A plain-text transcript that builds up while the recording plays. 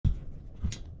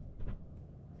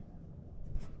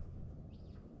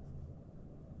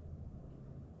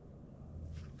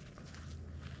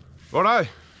Righto,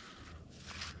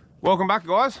 welcome back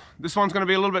guys. This one's going to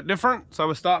be a little bit different. So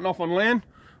we're starting off on land.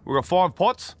 We've got 5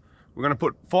 pots. We're going to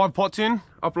put 5 pots in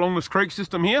up along this creek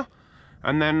system here,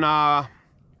 and then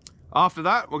after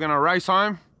that we're going to race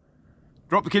home,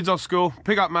 drop the kids off school,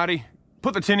 pick up Maddie,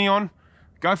 put the tinny on,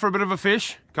 go for a bit of a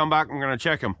fish, come back and we're going to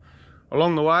check them.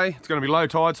 Along the way it's going to be low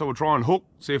tide, so we'll try and hook,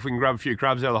 see if we can grab a few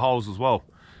crabs out of the holes as well.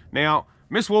 Now,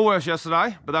 missed Woolworths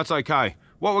yesterday, but that's okay.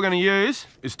 What we're going to use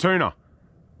is tuna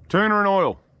and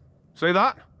oil. See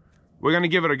that? We're going to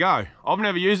give it a go. I've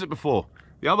never used it before.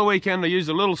 The other weekend I used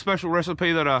a little special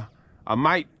recipe that a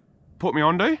mate put me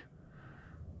onto.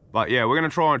 But yeah, we're going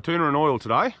to try tuna and oil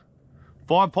today.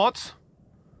 5 pots.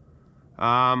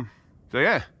 So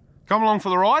yeah, come along for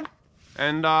the ride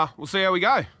and we'll see how we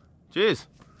go. Cheers.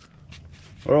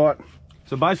 All right,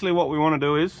 so basically what we want to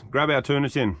do is grab our tuna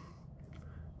tin.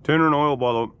 Tuna and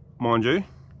oil, mind you.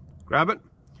 Grab it,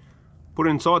 put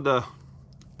it inside the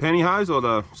pantyhose or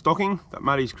the stocking that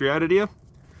Maddie's created here,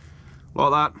 like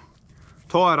that.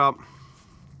 Tie it up,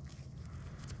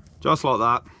 just like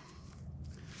that.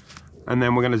 And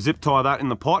then we're going to zip tie that in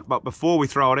the pot, but before we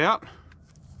throw it out,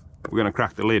 we're going to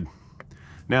crack the lid.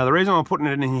 Now the reason I'm putting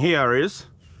it in here is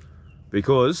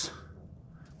because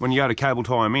when you go to cable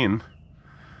tie them in,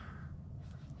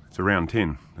 it's a round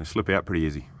tin. They slip out pretty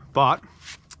easy. But,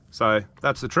 so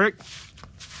that's the trick.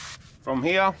 From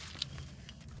here,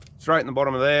 straight in the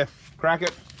bottom of there, crack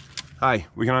it. Hey,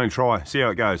 we can only try, see how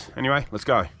it goes. Anyway, let's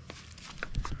go.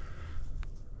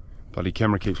 Bloody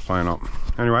camera keeps playing up.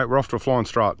 Anyway, we're off to a flying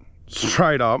strut.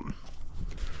 Straight up.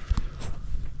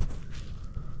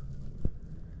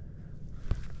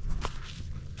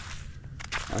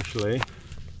 Actually,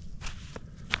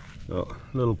 oh,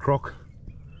 little croc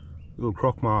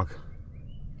mark.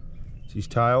 It's his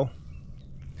tail.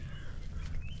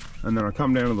 And then I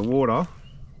come down to the water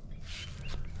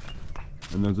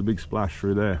and there's a big splash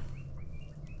through there.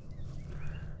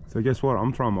 So guess what?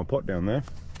 I'm throwing my pot down there,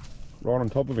 right on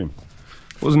top of him.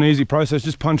 It was an easy process,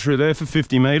 just punch through there for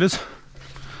 50 meters.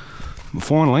 But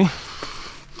finally,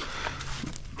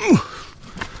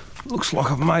 looks like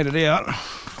I've made it out.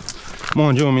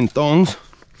 Mind you, I'm in thongs.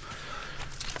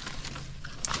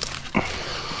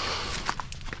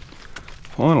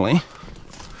 Finally,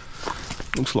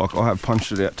 looks like I have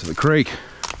punched it out to the creek.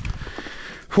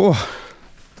 Whew.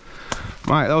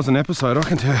 Mate, that was an episode, I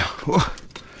can tell you.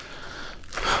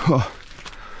 Oh,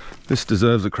 this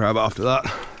deserves a crab after that,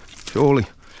 surely.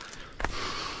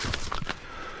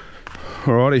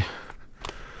 Alrighty.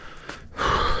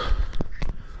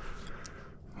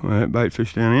 Alright, bait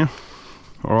fish down here.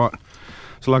 Alright,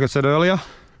 so like I said earlier,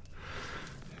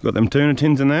 got them tuna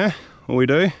tins in there. All we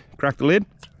do, crack the lid,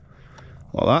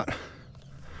 like that.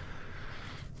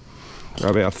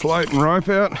 Grab our float and rope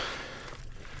out.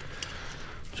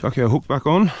 Chuck our hook back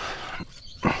on.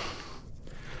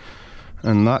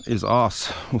 And that is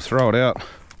us. We'll throw it out.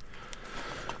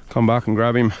 Come back and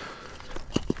grab him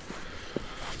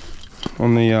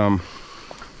on the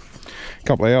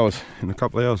couple of hours. In a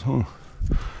couple of hours. Oh.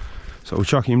 So we'll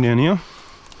chuck him down here.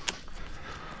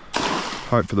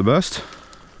 Hope for the best.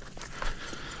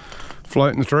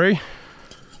 Float in the tree.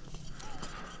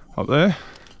 Up there.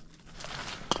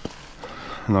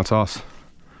 And that's us.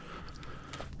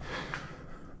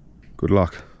 Good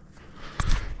luck.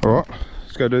 Alright,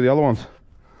 let's go do the other ones.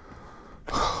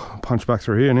 Punch back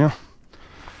through here now.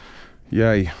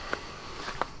 Yay.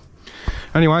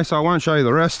 Anyway, so I won't show you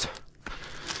the rest.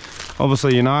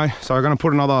 Obviously you know, so I'm going to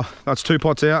put another, that's 2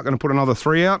 pots out, going to put another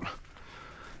 3 out.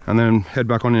 And then head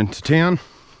back on into town.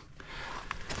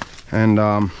 And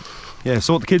yeah,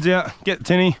 sort the kids out, get the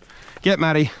tinny, get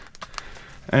Maddie.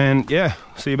 And yeah,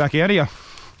 see you back out here.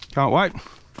 Can't wait.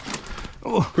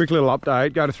 Oh, quick little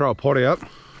update, go to throw a pot out. You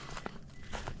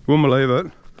wouldn't believe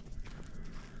it.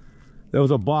 There was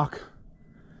a buck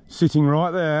sitting right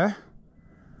there,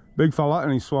 big fella,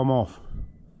 and he swam off.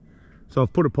 So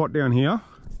I've put a pot down here.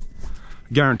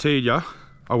 Guaranteed you,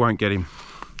 I won't get him.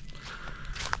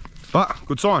 But,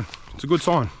 good sign, it's a good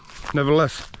sign,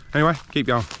 nevertheless. Anyway, keep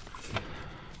going.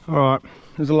 All right,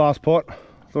 here's the last pot.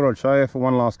 Thought I'd show you for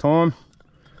one last time.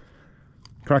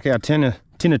 Crack our tin of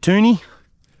toonie.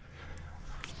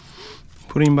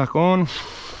 Put him back on,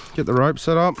 get the rope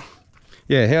set up.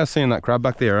 Yeah, how's seeing that crab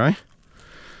back there, eh?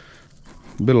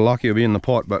 A bit of luck he'll be in the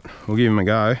pot, but we'll give him a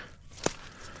go.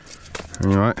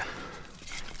 Anyway,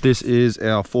 this is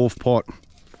our 4th pot.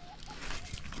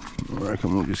 I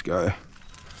reckon we'll just go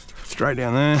straight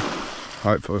down there.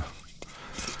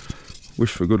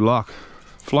 Wish for good luck.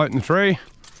 Float in the tree.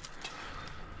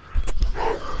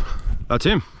 That's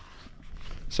him.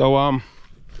 So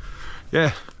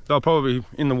yeah, they'll probably be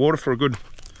in the water for a good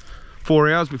 4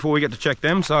 hours before we get to check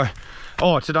them. So,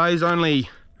 oh, today's only,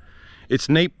 it's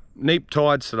neap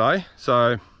tides today.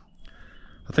 So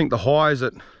I think the high is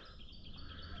at,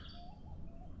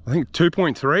 I think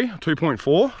 2.3,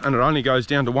 2.4, and it only goes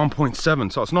down to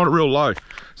 1.7. So it's not a real low.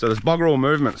 So there's bugger all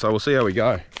movement. So we'll see how we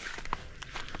go.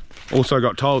 Also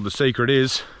got told the secret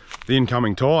is the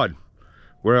incoming tide.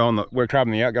 We're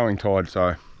crabbing the outgoing tide.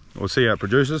 So we'll see how it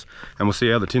produces, and we'll see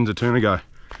how the tins of tuna go.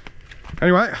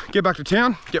 Anyway, get back to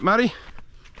town, get muddy.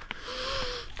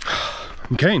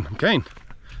 I'm keen.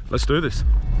 Let's do this.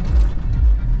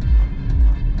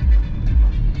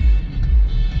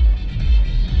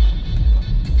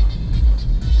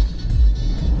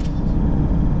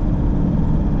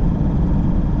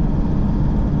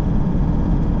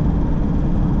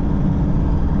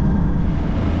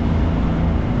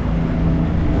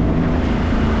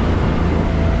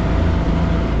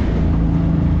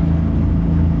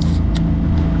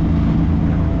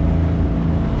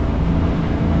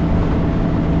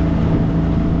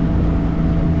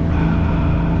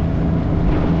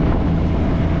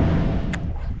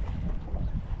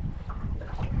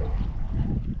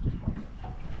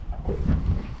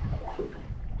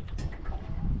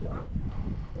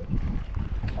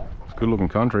 Good looking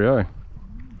country, eh?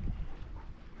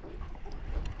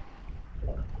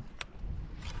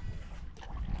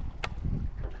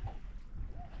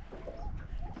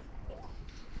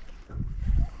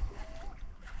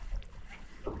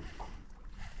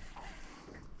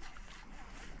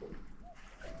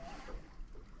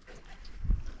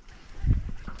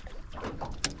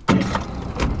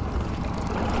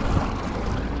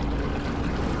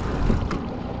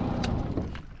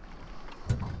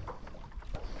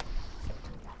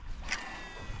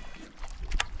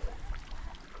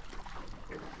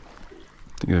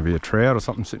 I think there'd be a trout or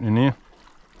something sitting in here.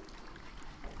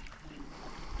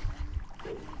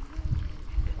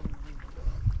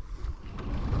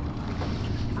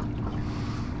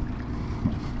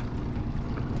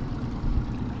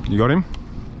 You got him?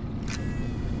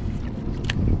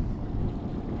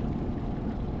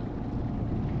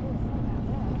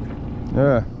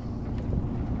 Yeah.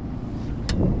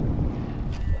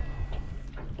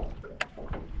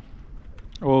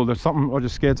 Oh, there's something, I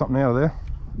just scared something out of there.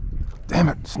 Damn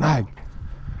it, snag.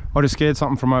 I just scared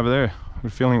something from over there. I had a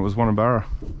feeling it was one a barra.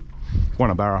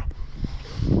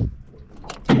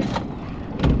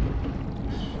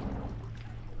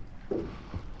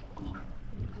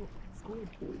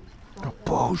 Oh,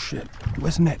 bullshit.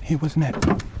 Where's the net? Here, where's the net?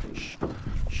 Shh.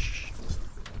 Shh.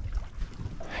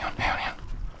 Hang on.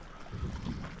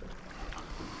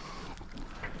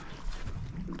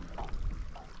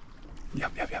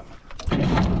 Yep.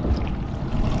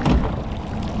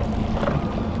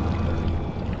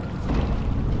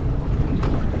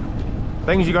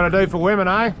 Things you gotta do for women,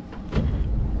 eh?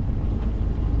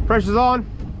 Pressure's on.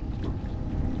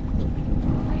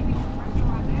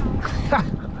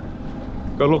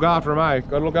 Gotta look after them, eh?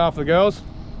 Gotta look after the girls.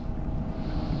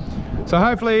 So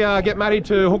hopefully get Maddie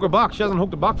to hook a buck. She hasn't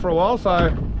hooked a buck for a while,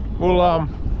 so we'll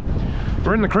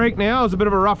we're in the creek now. It was a bit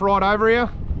of a rough ride over here.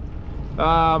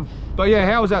 But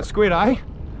yeah, how was that squid, eh?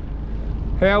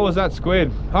 How was that squid?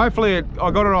 Hopefully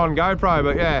I got it on GoPro,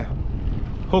 but yeah,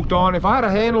 hooked on. If I had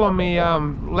a handle on me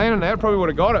landing there, I probably would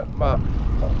have got it. But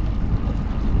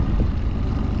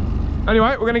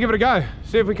anyway, we're gonna give it a go.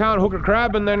 See if we can't hook a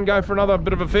crab and then go for another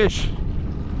bit of a fish.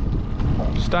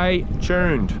 Stay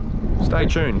tuned. Stay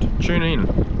tuned. Tune in.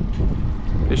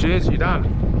 There she is. You're done.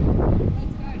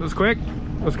 That was quick.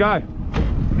 Let's go.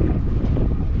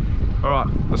 All right,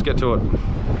 let's get to it.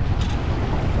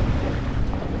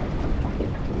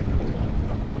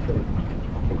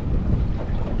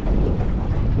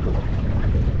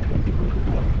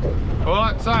 All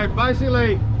right, so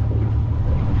basically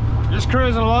just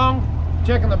cruising along,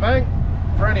 checking the bank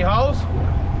for any holes,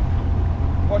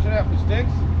 watching out for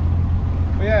sticks.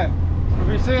 But yeah, if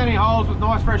we see any holes with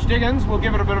nice fresh diggings, we'll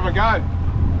give it a bit of a go.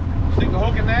 Stick the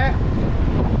hook in there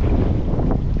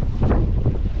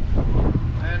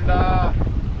and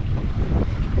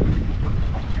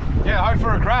yeah, hope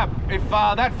for a crab. If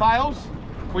that fails,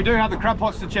 we do have the crab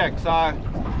pots to check, so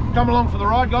come along for the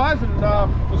ride, guys, and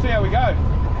we'll see how we go.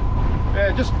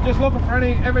 Yeah, just looking for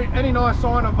any nice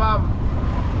sign of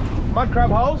mud crab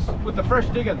holes with the fresh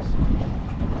diggings.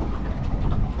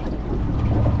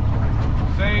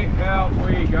 See how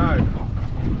we go.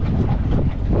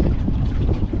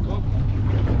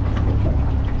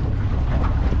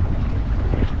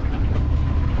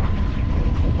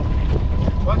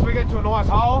 Once we get to a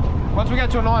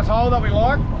nice hole that we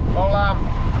like, oh,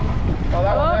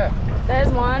 that one there.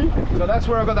 There's one. So that's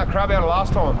where I got that crab out of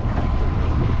last time.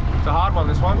 It's a hard one,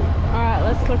 this one. Alright,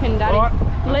 let's look in Daddy's.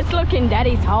 Right. Let's look in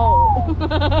Daddy's hole. Big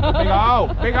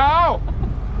hole, big hole!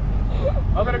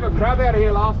 I got a good crab out of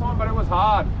here last time, but it was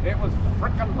hard. It was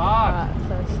freaking hard. Alright,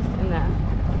 so it's just in there.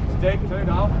 It's deep too,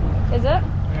 Dale. Is it?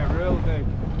 Yeah, real deep.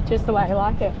 Just the way you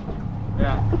like it.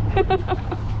 Yeah.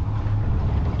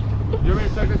 Do you want me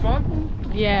to check this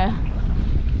one? Yeah.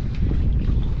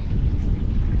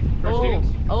 Fresh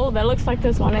diggings? Oh, there looks like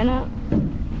there's one in it.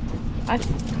 I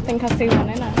think I see one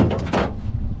in it.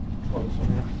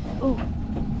 Oh.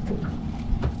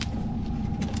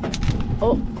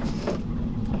 Oh.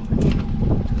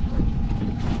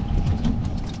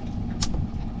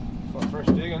 Got fresh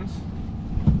diggings.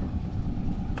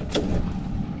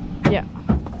 Yeah.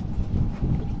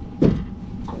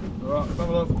 Alright, let's have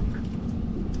a look.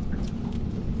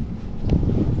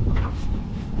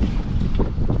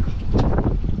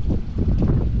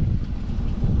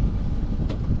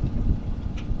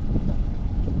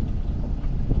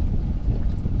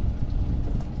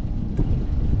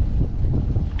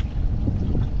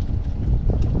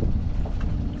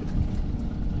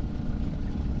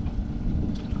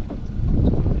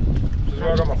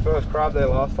 I got my first crab there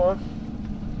last time.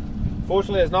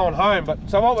 Fortunately there's no one home, but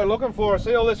so what we're looking for, I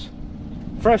see all this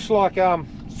fresh like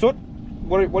soot,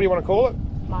 what do you want to call it?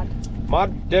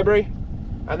 Mud, debris,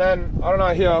 and then I don't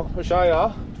know here, I'll show you.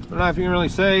 I don't know if you can really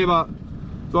see, but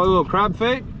it's like little crab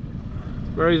feet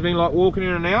where he's been like walking in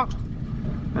and out,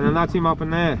 and then that's him up in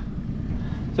there.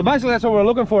 So basically that's what we're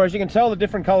looking for. As you can tell, the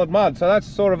different coloured mud. So that's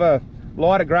sort of a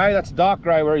lighter grey, that's dark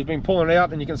grey where he's been pulling it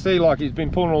out, and you can see like he's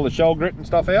been pulling all the shell grit and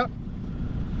stuff out.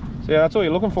 So yeah, that's all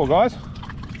you're looking for, guys.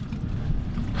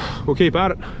 We'll keep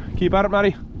at it. Keep at it,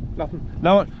 Maddie. Nothing.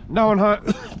 No one home.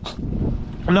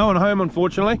 No one home,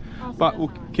 unfortunately. Oh, so but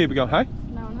we'll keep it going. Hey?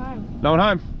 No one home. No one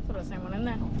home. Thought I seen one in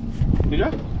there. Did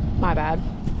you? My bad.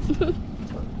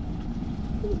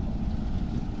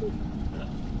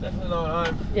 Definitely no one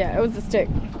home. Yeah, it was a stick.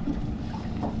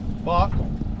 But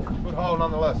good hole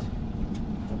nonetheless.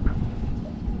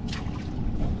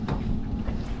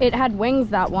 It had wings,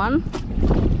 that one.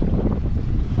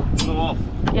 Come off.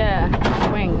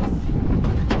 Yeah, wings.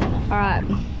 Alright,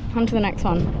 on to the next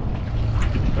one.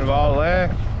 Bit of a hole there.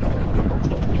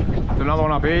 There's another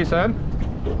one up here, you said?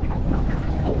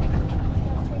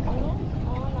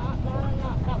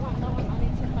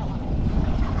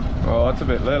 Oh, that's a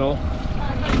bit little.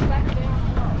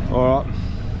 Alright.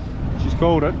 She's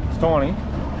called it. It's tiny.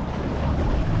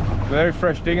 Very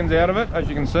fresh diggings out of it, as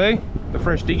you can see. The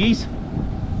fresh diggies.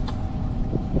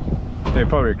 There's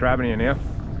probably a crab in here now.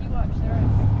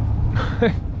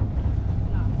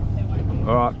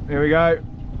 Alright, here we go.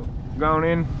 Going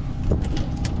in.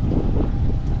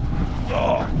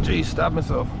 Oh, geez, stabbed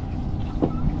myself.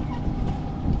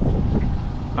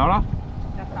 Nada?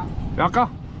 Yucca?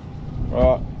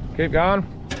 Alright, keep going.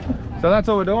 So that's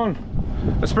all we're doing.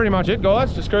 That's pretty much it,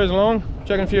 guys. Just cruising along,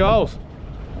 checking a few holes.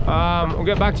 We'll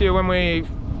get back to you when we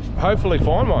hopefully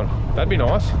find one. That'd be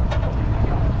nice.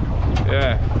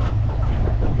 Yeah,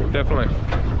 definitely.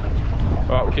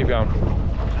 Alright, we'll keep going.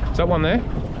 Is that one there?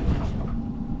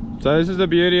 So this is the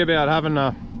beauty about having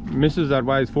a missus that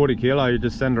weighs 40 kilo. You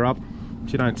just send her up,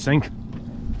 she don't sink.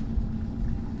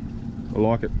 I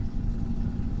like it.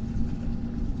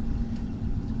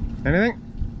 Anything?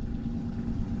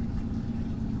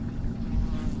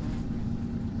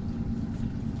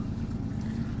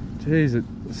 Jeez,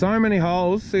 so many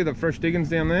holes. See the fresh diggings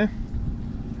down there?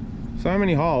 So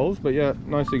many holes, but yeah,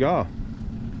 no cigar.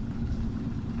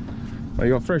 Well,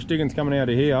 you got fresh diggings coming out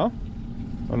of here.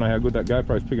 I don't know how good that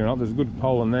GoPro's picking up. There's a good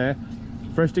hole in there.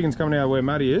 Fresh diggings coming out of where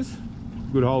Maddie is.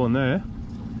 Good hole in there.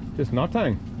 Just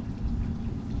nothing.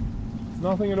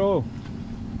 Nothing at all.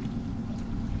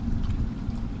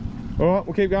 Alright,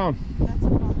 we'll keep going.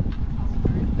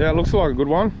 Yeah, it looks like a good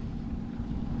one.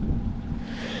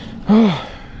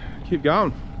 Keep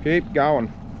going. Keep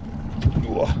going.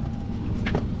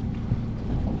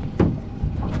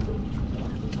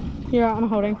 Yeah, I'm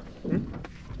holding.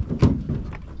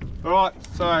 Alright,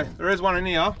 so there is one in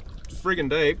here. It's friggin'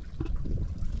 deep.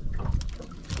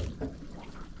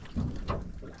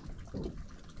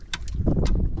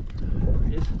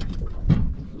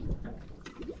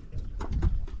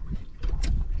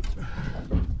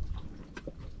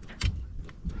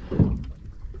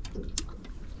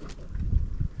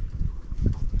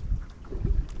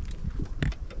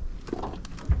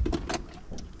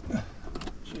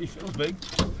 Gee, feels big.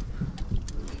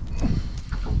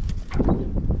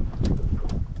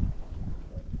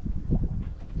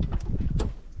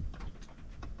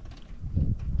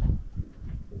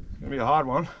 Be a hard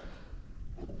one.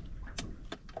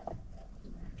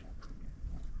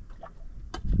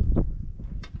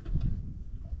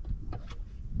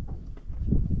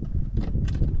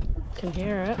 Can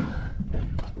hear it.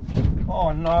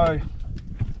 Oh no.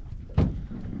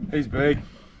 He's big.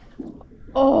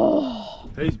 Oh.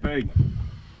 He's big.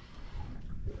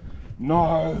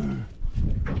 No.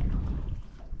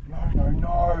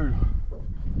 No.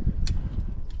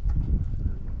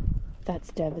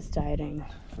 That's devastating.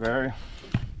 Very.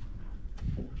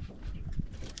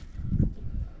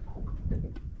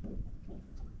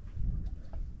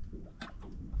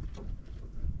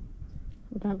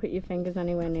 Don't put your fingers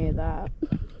anywhere near that.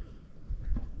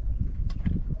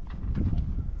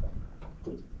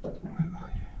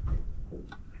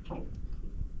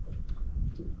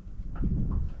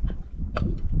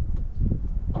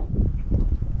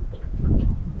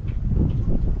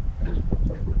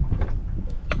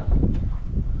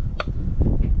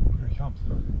 Here he comes.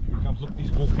 Look,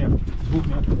 he's walking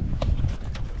out.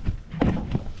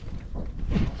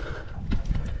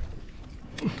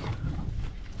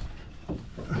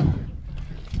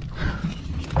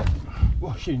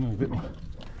 Oh shit, he nearly bit me.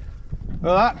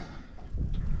 Look at that.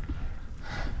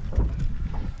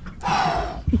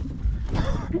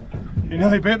 He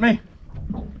nearly bit me.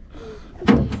 Look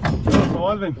at the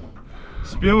size of him.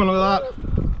 Spewing, look at that.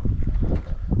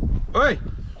 Oi!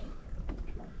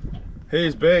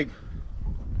 He's big.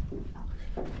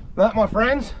 That, my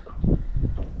friends,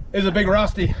 is a big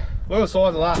rusty. Look at the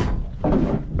size of that.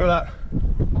 Look at that.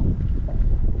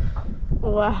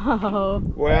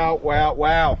 Wow.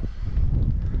 Wow.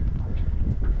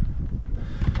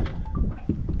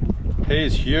 He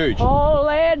is huge.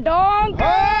 Holy donkey!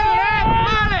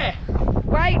 Holy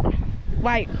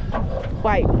Wait.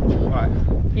 Right.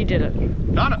 You did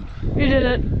it. Done it. You did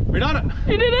it. We done it.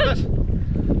 You did it.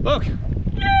 Look. Look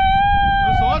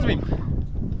the size of him.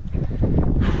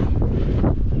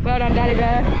 Well done, Daddy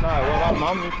Bear. No, well done,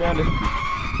 Mum. You found it.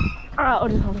 Alright, I'll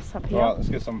just hold this up here. Alright, let's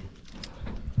get some.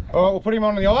 Alright, we'll put him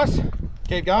on the ice.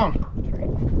 Keep going.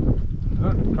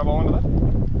 Good. Come on with it.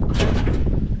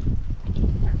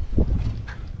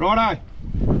 Righto.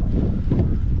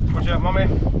 Watch out, Mummy.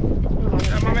 Watch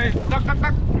out, Mummy. Duck.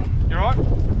 You alright?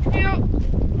 Yeah.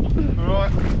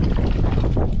 Alright.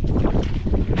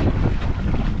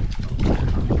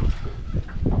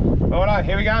 Righto,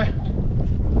 here we go.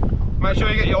 Make sure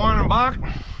you get your iron and bark.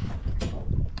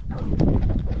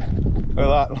 Look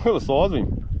at that, look at the size of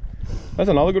him. That's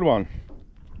another good one.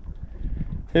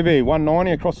 He'd be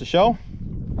 190 across the shell.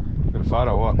 Get a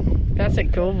photo, what? That's a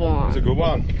good one. That's a good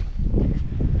one.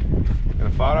 Get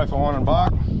a photo for iron and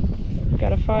bark.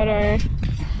 Got a photo.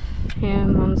 Here,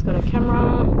 Mum's got a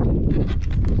camera.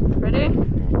 Ready?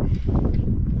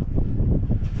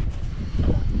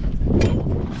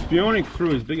 Spewing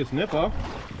through his biggest nipper.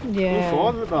 Yeah. Look at the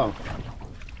size of it though.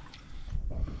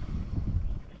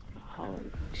 Holy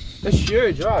It's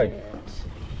huge, eh?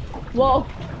 Whoa.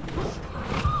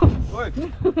 Look.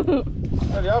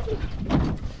 Steady up.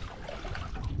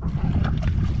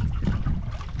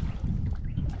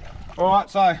 Alright,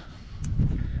 so.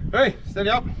 Hey, steady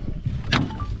up.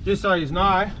 Just so you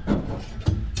know.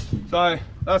 So,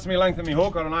 that's my length of my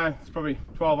hook. I don't know, it's probably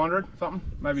 1200 something,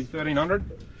 maybe 1300.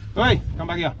 Hey, come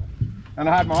back here. And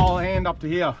I had my whole hand up to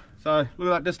here. So, look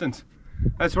at that distance.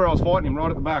 That's where I was fighting him, right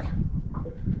at the back.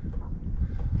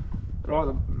 Right at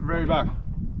the very back.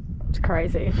 It's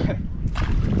crazy.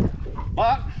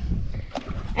 But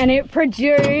And it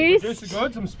produced the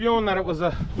goods. I'm spewing that it was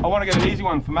a. I want to get an easy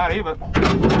one for Matty, but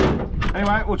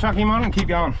anyway, we'll chuck him on and keep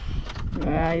going.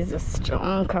 Yeah, he's a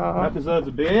strong That car. deserves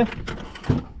a beer.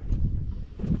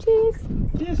 Cheers.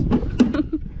 Cheers.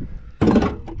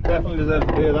 Definitely deserves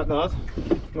a beer. That does.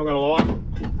 Not gonna lie.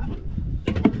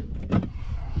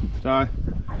 So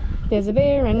There's a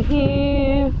beer in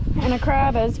here and a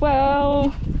crab as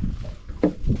well.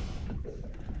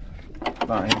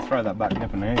 no, you can throw that back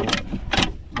nip in there.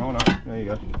 Oh no, there you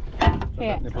go.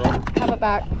 Yeah, Nip it off. have it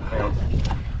back.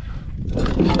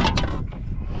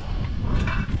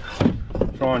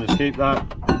 Try and just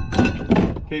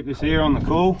keep this here on the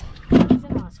cool. He's a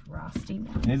nice rusty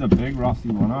one. He's a big rusty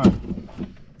one, eh?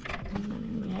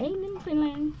 Hey,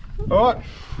 Nymphaland. Alright,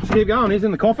 let's keep going. He's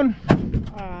in the coffin.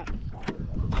 Alright.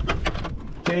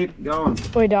 Keep going.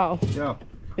 Oi, doll. Yeah.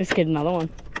 Let's get another one.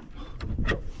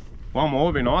 One more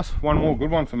would be nice. One more good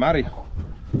one for Matty.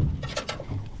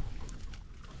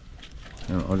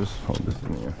 Yeah, I'll just hold this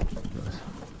in here.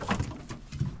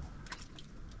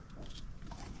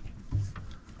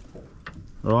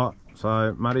 Right,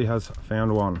 so Matty has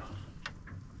found one.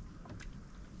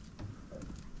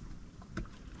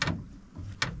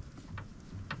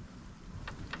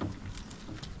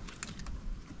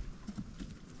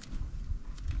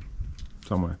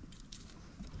 Somewhere.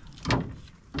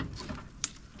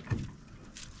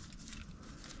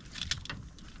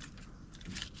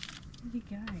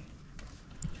 Okay.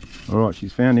 Alright,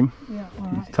 she's found him. Yeah,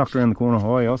 alright. He's tucked around the corner.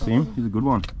 Oh, yeah, I see him. He's a good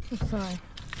one. Sorry.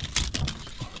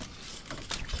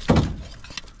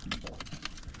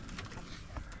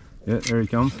 Yeah, there he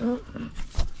comes. Oh.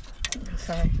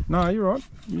 Sorry. No, you're right.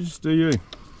 You just do you.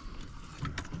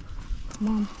 Come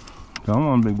on. Come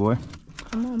on, big boy.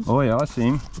 Come on. Oh yeah, I see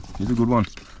him. He's a good one.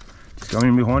 Just going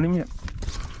in behind him yet.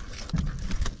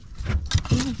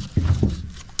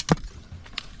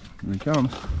 Here he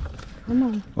comes. Come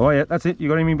on. Oh yeah, that's it. You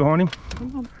got him in behind him.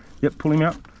 Come on. Yep, pull him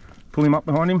out. Pull him up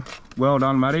behind him. Well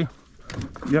done, Maddie.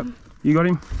 Yep, you got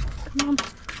him. Come on.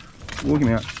 Walk him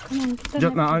out. Come on. Get that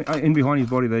Just, no, in behind his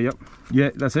body there, yep. Yeah,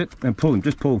 that's it. And pull him,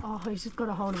 just pull. Oh, he's just got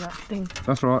a hold of that thing.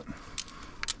 That's right.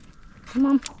 Come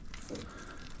on.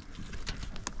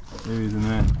 There he is in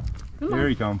there. Here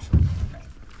he comes.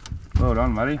 Well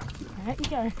done, Maddie. There you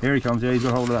go. Here he comes. Yeah, he's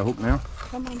got hold of that hook now.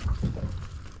 Come on.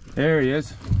 There he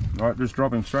is. Right, just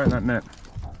drop him straight in that net.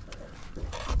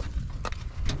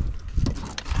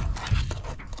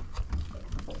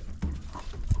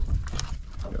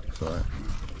 Yep, sorry.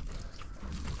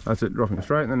 That's it, drop him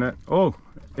straight in the net. Oh,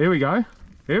 here we go.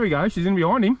 Here we go. She's in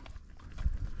behind him.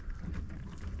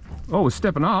 Oh, we're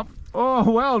stepping up.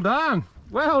 Oh, well done.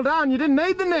 Well done. You didn't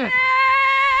need the net.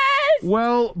 Yes!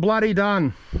 Well bloody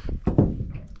done.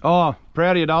 Oh,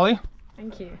 proud of you, Dolly.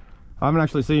 Thank you. I haven't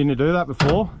actually seen you do that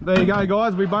before. There you go,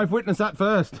 guys. We both witnessed that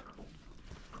first.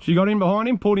 She got in behind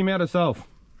him, pulled him out herself.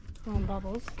 Come on,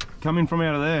 Bubbles. Come in from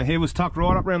out of there. He was tucked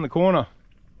right up around the corner.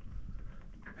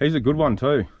 He's a good one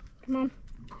too. Come on.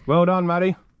 Well done,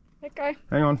 Maddie. Let go.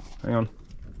 Hang on, hang on.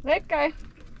 Let go.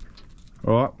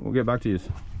 All right, we'll get back to you.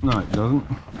 No, it doesn't.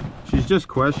 She's just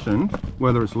questioned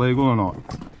whether it's legal or not.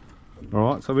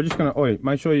 All right, so we're just gonna, oh,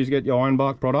 make sure you get your iron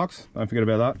bark products. Don't forget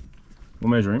about that.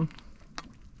 We'll measure him.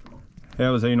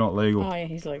 How is he not legal? Oh yeah,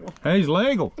 he's legal. He's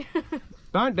legal.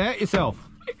 Don't doubt yourself.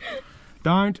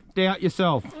 Don't doubt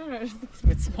yourself. Oh, it's a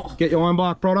bit small. Get your iron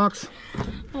bark products.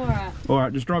 Alright.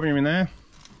 Alright, just dropping him in there.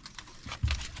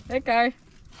 Let go.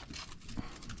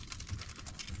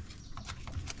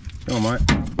 Come on, mate.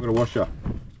 We've got to wash you.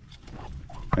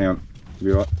 Hang on.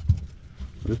 You'll be right.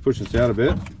 I'll just push this out a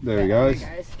bit. There he goes.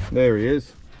 There he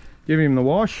is. Give him the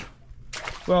wash.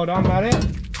 Well done, buddy.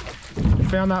 You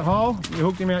found that hole. You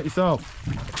hooked him out yourself.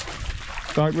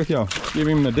 Stoked with you. Give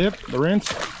him the dip, the rinse.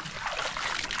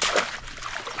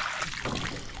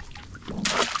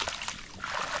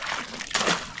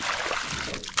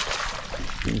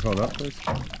 Can you hold that, please?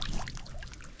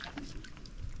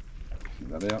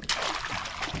 Get that out.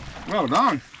 Well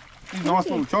done. He's a nice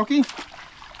little chocky.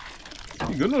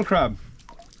 He's a good little crab.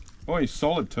 Oh, he's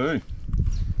solid too.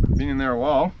 Been in there a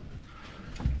while.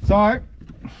 So,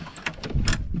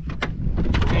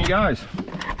 here he goes.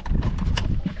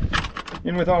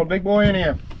 In with old big boy in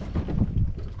here.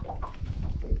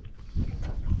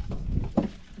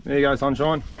 There you go,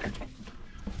 sunshine.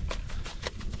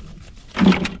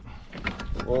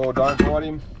 Oh, don't bite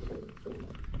him.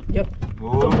 Yep.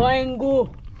 Oh.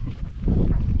 Mango.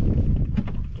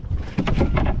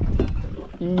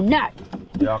 No.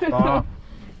 Yucca.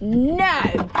 No.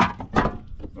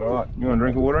 Alright, you want a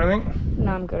drink of water, I think?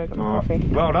 No, I'm good. I got my coffee.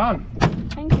 Well done.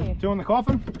 Thank you. Two in the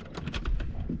coffin?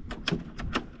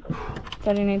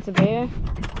 Daddy needs a beer.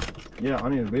 Yeah, I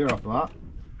need a beer after that.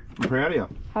 I'm proud of you.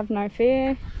 Have no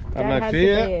fear. Have Dad no has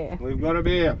fear. a beer. We've got a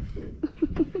beer.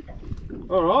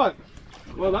 Alright.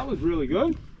 Well, that was really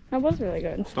good. That was really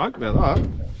good. Stoked about that.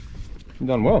 You've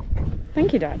done well.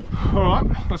 Thank you, Dad. Alright,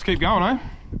 let's keep going, eh?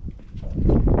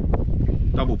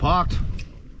 Double parked.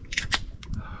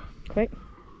 Quick.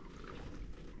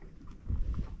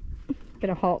 Bit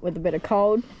of hot with a bit of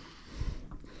cold.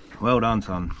 Well done,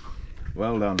 son.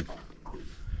 Well done.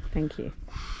 Thank you.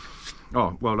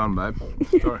 Oh, well done, babe.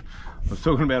 Sorry. I was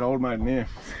talking about old mate in here.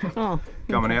 Oh.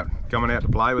 Coming out to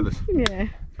play with us. Yeah.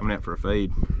 Coming out for a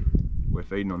feed. We're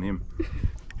feeding on him.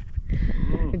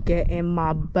 Get in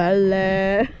my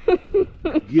belly.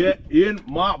 Get in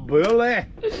my belly.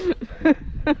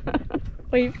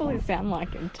 Well, you fully sound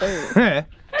like him too. Yeah.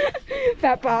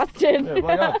 Fat bastard. Yeah,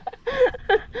 play up.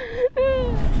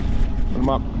 Put him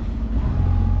up.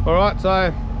 Alright,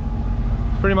 so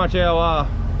pretty much our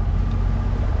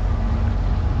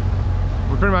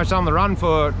we're pretty much on the run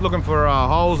for looking for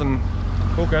holes and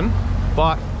cooking,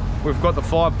 but we've got the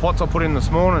 5 pots I put in this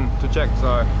morning to check,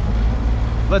 so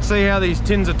let's see how these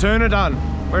tins of tuna done.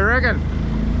 What do you reckon?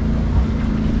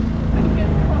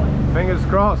 Fingers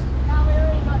crossed. No, we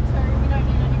already got 2. We don't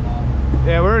need any more.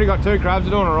 Yeah, we already got 2 crabs.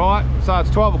 We're doing all right. So it's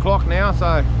 12 o'clock now,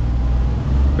 so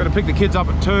got to pick the kids up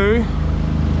at 2.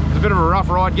 It's a bit of a rough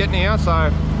ride getting here, so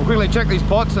we'll quickly check these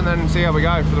pots and then see how we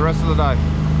go for the rest of the day.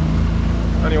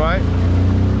 Anyway,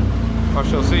 I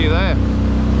shall see you there.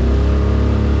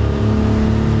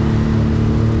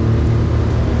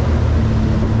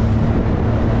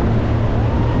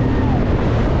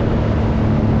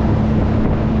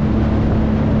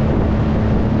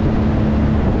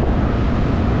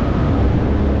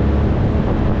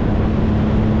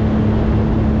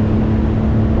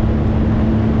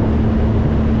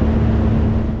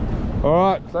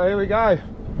 Alright, so here we go.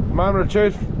 Moment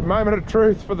of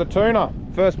truth for the tuna.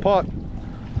 First pot.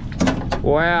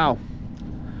 Wow.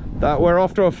 We're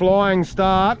off to a flying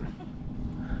start.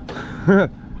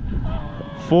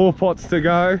 4 pots to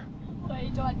go. So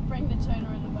you like bring the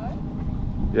tuna in the boat?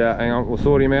 Yeah, hang on, we'll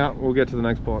sort him out. We'll get to the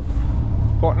next pot.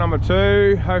 Pot number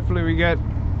 2. Hopefully we get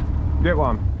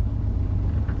one.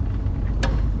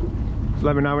 Just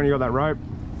let me know when you got that rope.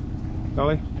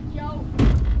 Dolly? Yo.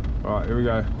 Alright, here we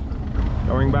go.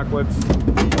 Going backwards.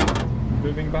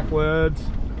 Moving backwards.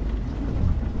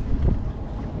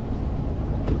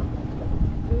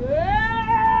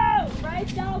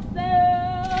 Right off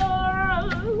there.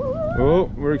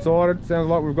 Oh, we're excited. Sounds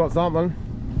like we've got something.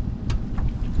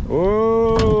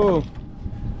 Oh,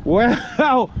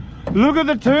 wow! Look at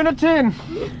the tuna tin.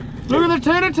 Look at the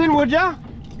tuna tin, would ya?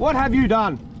 What have you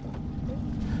done?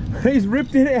 He's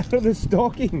ripped it out of the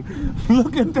stocking.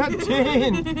 Look at that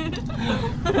tin.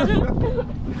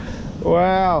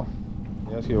 Wow.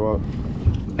 Yes, you what?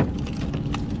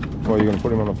 Well, you're going to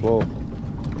put him on the floor.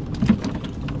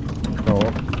 Oh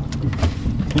well.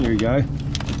 Here we go.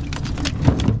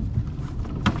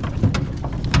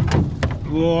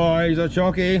 Whoa, he's a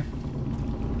chocky.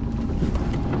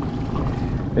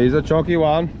 He's a chocky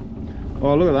one.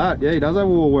 Oh, look at that. Yeah, he does have a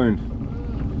war wound.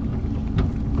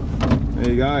 There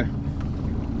you go.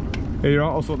 Here you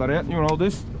are, I'll sort that out. You want to hold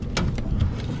this?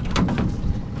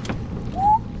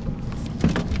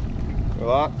 Look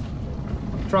at that.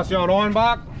 Trust you on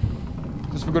ironbark,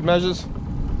 just for good measures.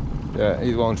 Yeah,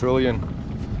 he's well and truly in.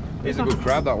 He's a good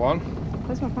crab, that one.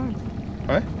 Where's my phone?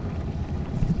 Hey?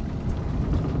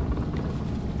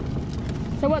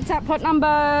 So what's that, pot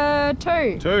number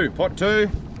 2? 2, pot 2.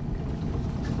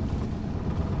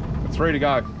 3 to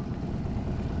go.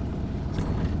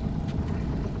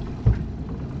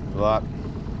 Look at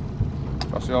that.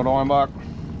 Trust the old ironbark.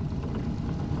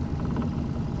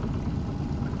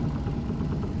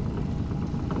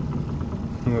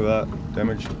 Look at that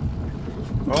damage.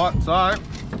 Right, so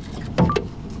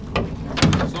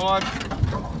side.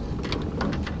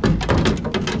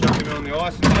 Chuck him on the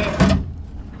ice in there.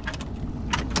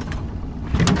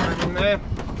 Back in there.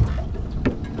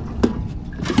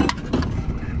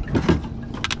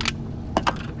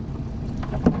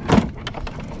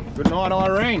 Good night,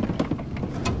 Irene.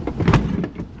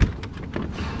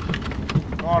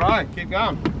 Righto, keep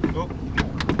going. Look.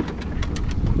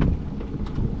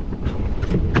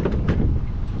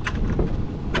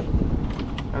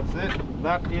 That's it.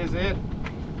 That is it.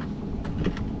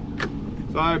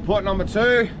 So pot number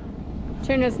 2.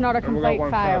 Tuna's not a complete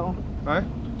fail. No?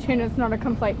 Tuna's not a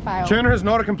complete fail. Tuna is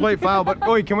not a complete fail, but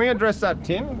oi, can we address that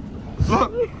tin?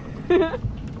 Look.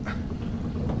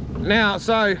 Now,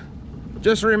 so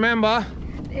just remember,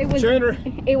 it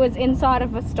was inside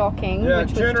of a stocking. Yeah,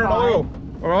 which tuna was and oil.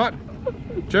 All right,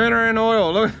 tuna and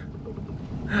oil. Look.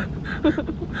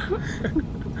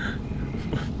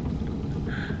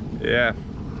 Yeah,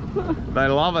 they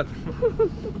love it.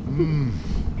 Mm.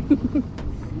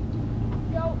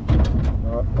 Yo.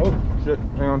 All right. Oh shit!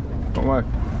 Hang on, wrong way.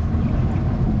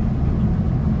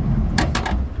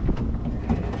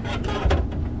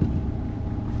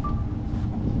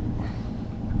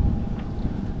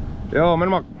 Yo,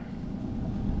 menemak.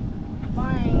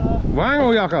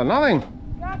 Wang yaka, nothing.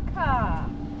 Yaka.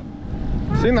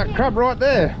 Seen that crab right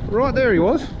there? Right there he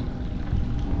was.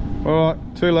 Alright,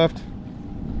 2 left.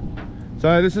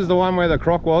 So this is the one where the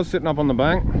croc was, sitting up on the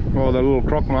bank. Or the little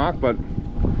croc mark, but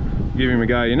give him a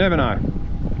go. You never know.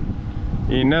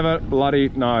 You never bloody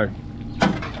know.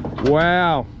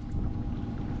 Wow.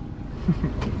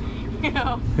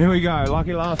 Yeah. Here we go,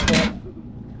 lucky last spot.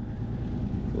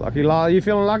 Lucky last, you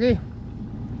feeling lucky?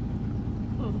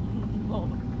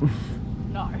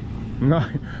 No. No.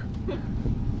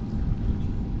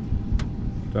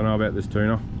 Don't know about this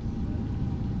tuna.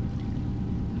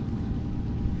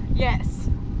 Yes.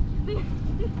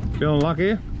 Feeling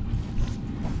lucky?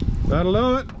 That'll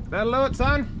do it. That'll do it,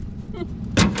 son.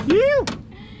 You.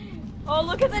 Oh,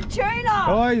 look at the tuna.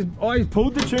 Oh, he's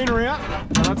pulled the tuna out.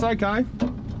 But that's okay.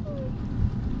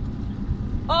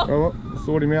 Oh, Oh, well,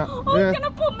 sort him out. oh Yeah. he's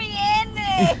gonna put me in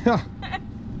there.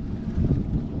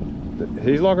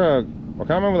 He's like a, I can't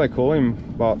remember what they call him,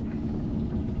 but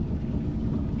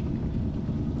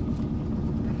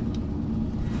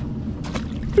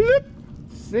bloop.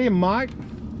 See you, mate.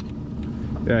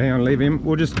 Yeah, hang on, leave him.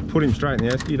 We'll just put him straight in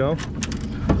the esky, doll.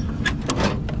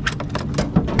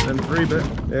 And 3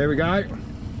 bit. There we go.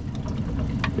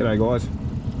 G'day, guys.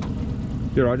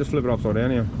 You're right, just flip it upside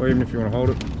down here. Or even if you want to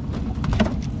hold it.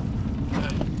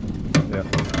 Yeah.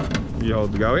 You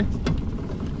hold the goey.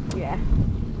 Yeah.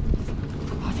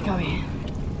 Have to go in.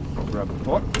 I'll grab the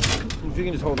pot. If you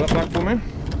can just hold that back for me.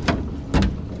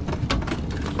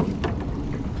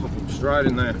 Pop him straight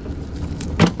in there.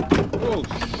 Oh,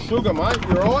 sugar, mate.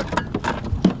 You alright?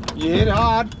 You hit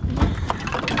hard.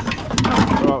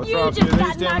 Right, let's throw a few of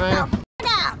these down there.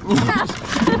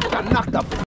 Got knocked the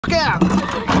f*** out.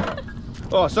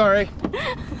 Oh, sorry.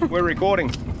 We're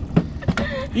recording.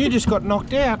 You just got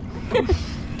knocked out. Oh,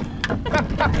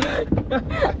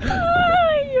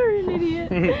 you're an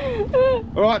idiot.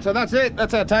 Alright, so that's it.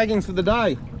 That's our takings for the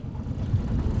day.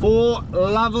 4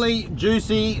 lovely,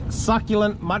 juicy,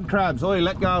 succulent mud crabs. Oh, he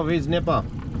let go of his nipper.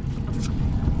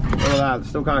 Look at that.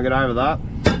 Still can't get over that.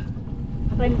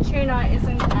 When tuna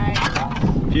isn't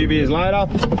A few beers later.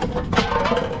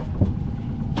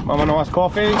 Mum a nice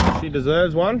coffee. She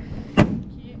deserves one.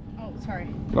 Oh, sorry.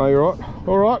 No, you're right.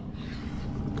 Alright.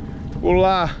 We'll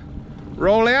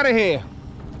roll out of here.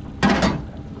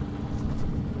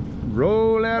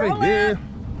 Roll out of here.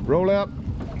 Roll out.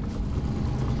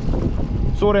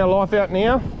 Sort our life out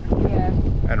now. Yeah.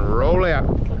 And roll out.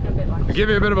 It's looking a bit like I'll give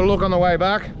you a bit of a look on the way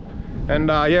back. And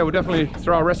yeah, we'll definitely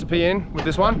throw a recipe in with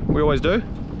this one. We always do.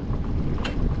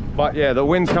 But yeah, the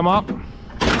winds come up,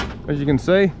 as you can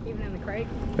see. even in the creek.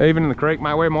 Even in the creek,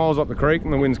 mate. We're miles up the creek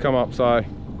and the winds come up, so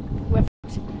We're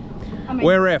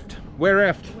we're effed. We're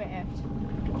effed. We're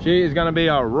effed. She is going to be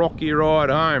a rocky ride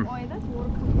home. Oh, yeah, that's water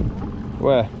coming out.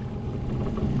 Where?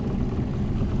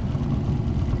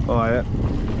 Oh yeah.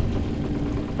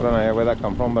 I don't know where that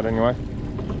come from, but anyway.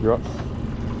 You're right.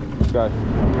 Let's go.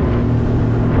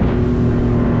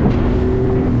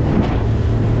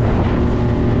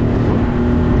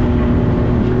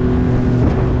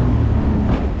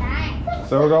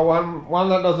 So we've got one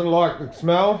that doesn't like the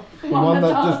smell, and one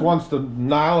that just wants to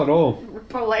nail it all. Rip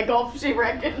her leg off, she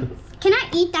reckons. Can I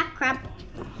eat that crab?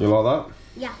 You like that?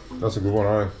 Yeah. That's a good one,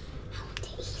 eh?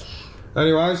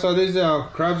 Anyway, so these are our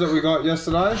crabs that we got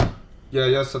yesterday. Yeah,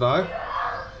 yesterday.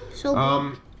 So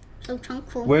so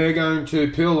chunkful. We're going to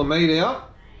peel the meat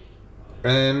out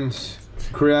and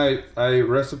create a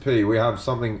recipe. We have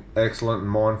something excellent in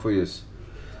mind for you.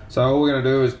 So all we're going to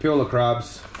do is peel the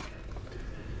crabs.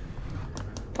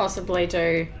 Possibly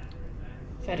do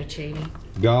fettuccine.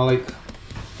 Garlic,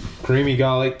 creamy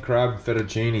garlic crab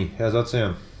fettuccine. How's that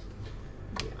sound?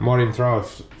 Might even throw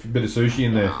a bit of sushi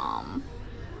in there. What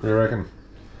do you reckon?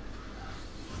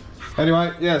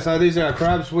 Anyway, yeah, so these are our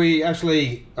crabs. We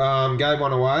actually gave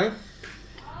one away.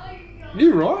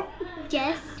 You right?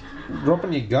 Yes.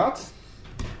 Dropping your guts.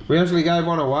 We actually gave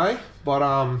one away, but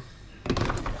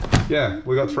yeah,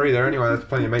 we got 3 there anyway. That's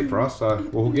plenty of meat for us, so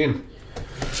we'll hook in.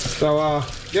 So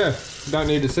yeah, don't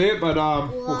need to see it, but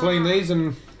we'll clean these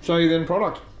and show you the end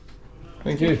product.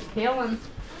 Thank you. Peeling.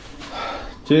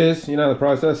 Cheers, you know the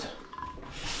process.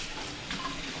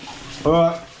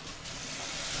 Alright,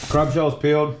 crab shells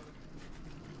peeled,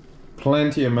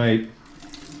 plenty of meat,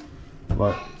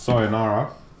 like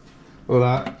sayonara. Look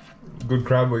at that, good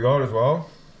crab we got as well,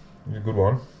 it's a good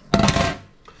one.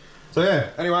 So yeah,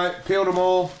 anyway, peeled them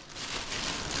all.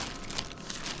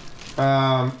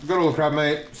 Got all the crab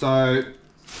meat, so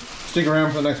stick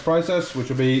around for the next process, which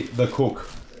will be the cook.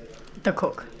 The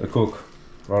cook. The cook.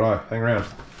 Righto, hang around.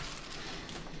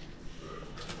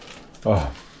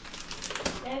 Oh.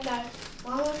 There you go.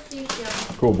 One more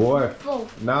sushi. Cool boy. Full.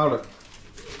 Nailed it.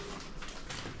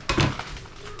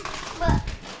 But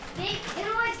big, you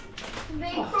know what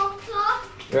big crocs are?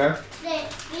 Yeah? They're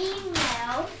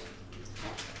females.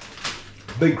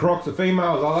 Big crocs are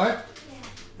females, are they?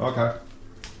 Yeah. Okay.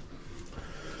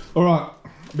 Alright,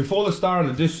 before the start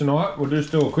of the dish tonight, we'll just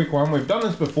do a quick one. We've done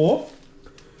this before,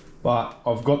 but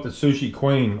I've got the sushi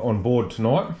queen on board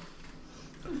tonight.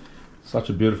 Such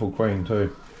a beautiful queen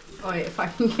too. Oh, if I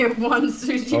can get one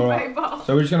sushi paper.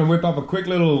 So we're just going to whip up a quick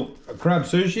little crab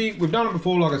sushi. We've done it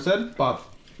before, like I said, but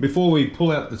before we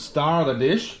pull out the star of the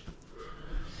dish,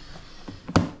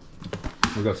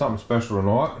 we've got something special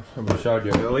tonight that we showed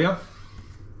you earlier.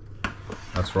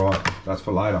 That's right, that's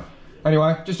for later.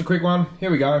 Anyway, just a quick one. Here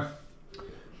we go.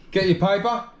 Get your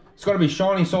paper. It's got to be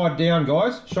shiny side down,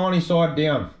 guys. Shiny side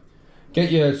down.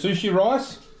 Get your sushi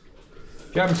rice.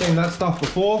 If you haven't seen that stuff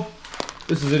before,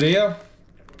 this is it here.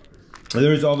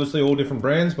 There is obviously all different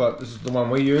brands, but this is the one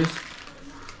we use.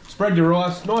 Spread your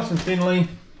rice nice and thinly.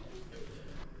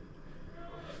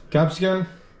 Capsicum,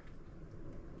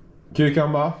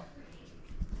 cucumber,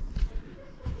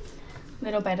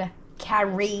 Little bit of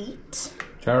carrot.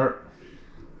 Carrot.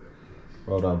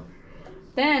 Well done.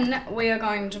 Then we are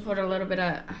going to put a little bit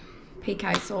of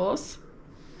PK sauce.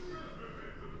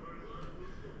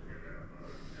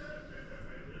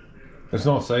 It's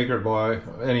not secret by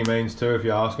any means too, if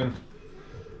you're asking.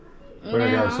 We're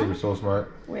gonna go with secret sauce, mate.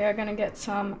 We are gonna get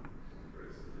some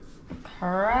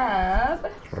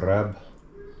crab. Crab.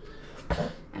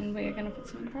 And we are gonna put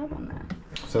some crab on there.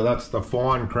 So that's the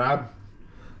fine crab.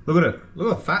 Look at it.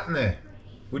 Look at the fat in there.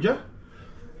 Would you?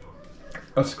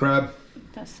 That's the crab.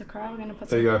 That's the crab. We're gonna put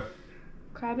There some you go.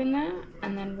 crab in there,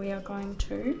 and then we are going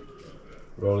to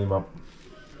Roll him up.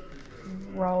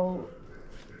 roll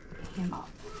him up.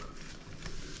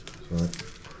 Sorry.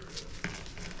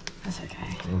 That's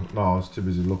okay. No, I was too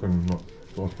busy looking.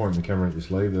 I was pointing the camera at your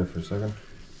sleeve there for a second.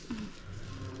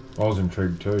 I was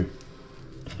intrigued too.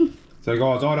 So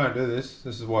guys, I don't do this.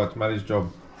 This is why it's Maddie's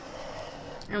job.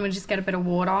 And we just get a bit of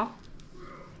water,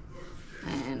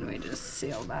 and we just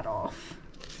seal that off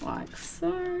like so.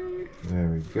 There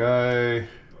we go.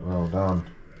 Well done.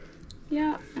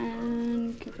 Yeah,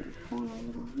 and give it a final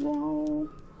little roll.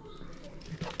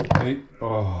 Eat.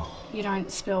 Oh, You don't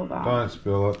spill that. don't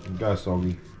spill it. Go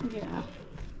soggy. Yeah.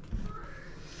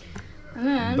 And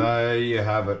then There you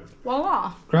have it.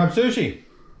 voila. Crab sushi.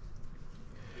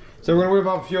 So we're gonna whip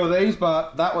up a few of these,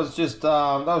 but that was just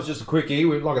a quickie.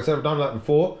 Like I said, I've done that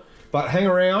before. But hang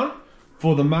around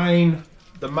for the main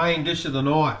dish of the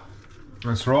night.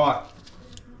 That's right.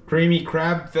 Creamy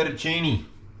crab fettuccine.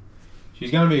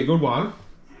 She's gonna be a good one.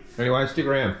 Anyway, stick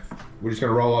around. We're just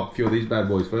gonna roll up a few of these bad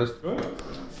boys first.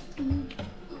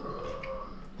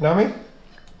 Yummy?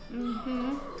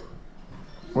 Mm-hmm.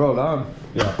 Well done.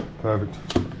 Yeah, perfect.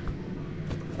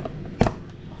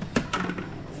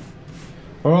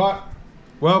 Alright,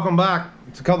 welcome back.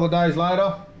 It's a couple of days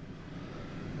later.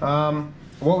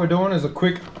 What we're doing is a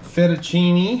quick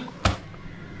fettuccine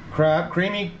crab,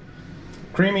 creamy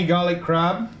garlic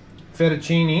crab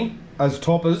fettuccine as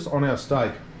toppers on our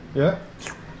steak. Yeah?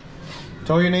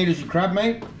 So all you need is your crab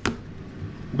meat,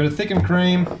 a bit of thickened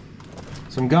cream,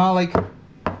 some garlic,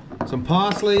 some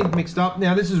parsley mixed up.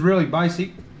 Now this is really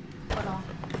basic. Got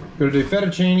to do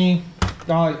fettuccine,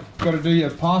 got to do your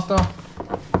pasta,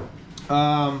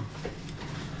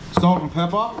 salt and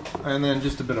pepper, and then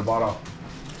just a bit of butter.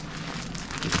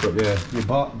 Just put, yeah, your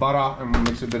butter, and we'll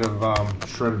mix a bit of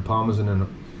shredded parmesan in it.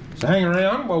 So hang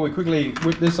around while we quickly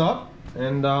whip this up,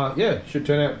 and yeah, should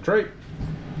turn out a treat.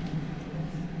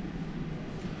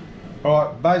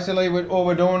 Alright, basically all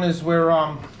we're doing is we're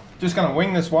just going to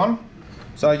wing this one.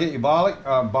 So get your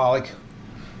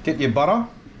get your butter.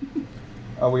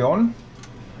 Are we on?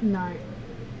 No.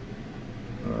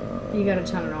 You gotta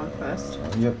turn it on first.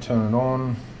 Yep, turn it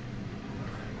on.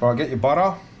 Alright, get your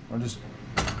butter. I'll just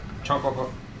chop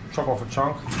off a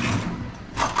chunk.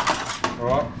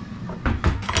 Alright.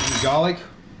 Your garlic.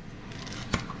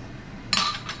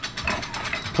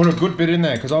 Put a good bit in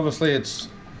there because obviously it's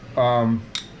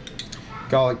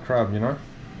garlic crab, you know.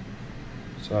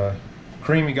 So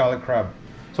creamy garlic crab.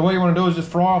 So what you want to do is just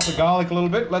fry off the garlic a little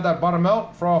bit, let that butter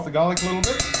melt, fry off the garlic a little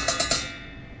bit,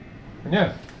 and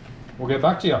yeah, we'll get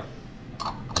back to you.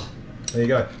 There you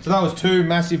go. So that was 2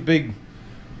 massive big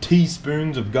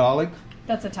teaspoons of garlic.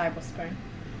 That's a tablespoon.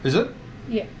 Is it?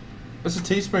 Yeah. That's a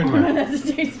teaspoon, No, man. that's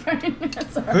a teaspoon.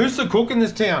 That's all right. Who's the cook in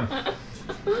this town?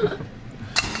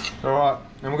 Alright,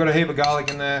 and we've got a heap of garlic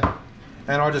in there,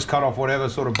 and I just cut off whatever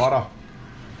sort of butter.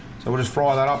 So we'll just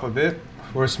fry that up a bit.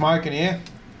 We're smoking here.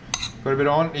 Got a bit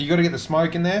on. You got to get the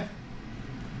smoke in there.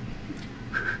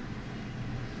 I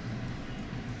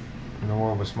don't know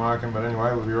why we're smoking, but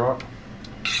anyway, we'll be right.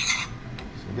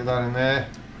 So get that in there.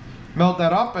 Melt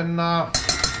that up, and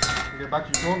we'll get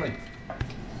back to you shortly.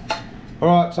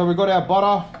 Alright, so we've got our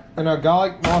butter and our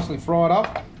garlic nicely fried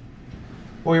up.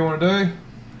 What you want to do,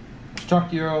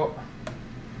 chuck your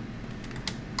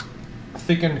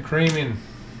thickened cream in.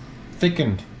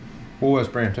 Thickened. Always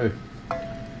brand too.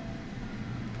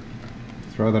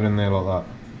 Throw that in there like that,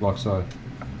 like so.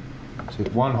 So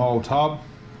 1 whole tub,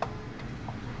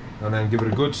 and then give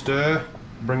it a good stir.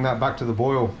 Bring that back to the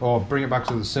boil, or bring it back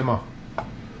to the simmer.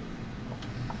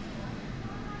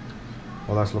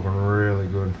 Well, that's looking really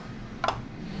good.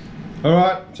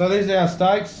 Alright, so these are our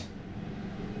steaks.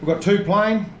 We've got 2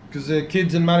 plain, because the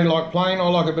kids and Maddie like plain. I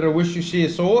like a bit of Worcestershire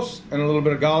sauce, and a little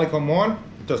bit of garlic on mine,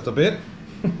 just a bit.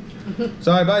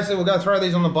 So basically we'll go throw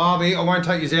these on the barbie. I won't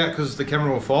take these out because the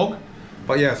camera will fog.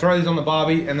 But yeah, throw these on the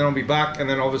barbie, and then I'll be back, and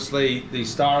then obviously the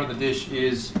star of the dish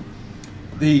is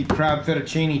the crab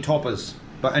fettuccine toppers.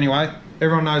 But anyway,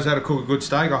 everyone knows how to cook a good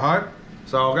steak, I hope.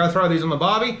 So I'll go throw these on the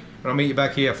barbie, and I'll meet you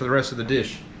back here for the rest of the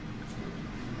dish.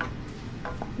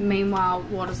 Meanwhile,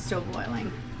 water's still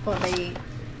boiling for the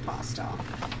pasta.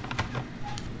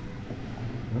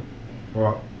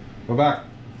 Alright, we're back.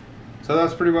 So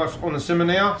that's pretty much on the simmer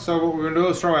now. So what we're going to do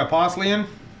is throw our parsley in.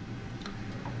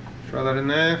 Throw that in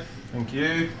there. Thank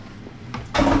you.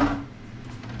 A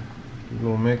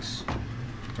little mix.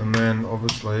 And then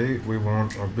obviously we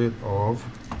want a bit of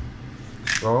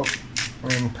salt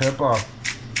and pepper.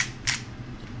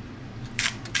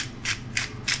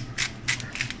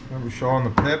 Maybe shine the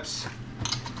peps.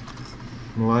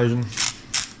 Malaysian.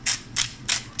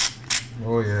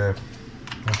 Oh yeah.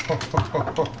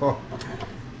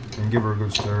 And give her a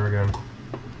good stir again.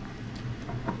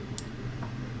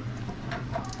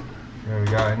 There we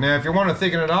go. Now if you want to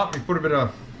thicken it up, you put a bit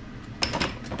of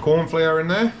corn flour in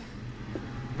there.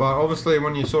 But obviously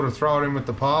when you sort of throw it in with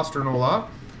the pasta and all that,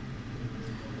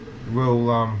 it will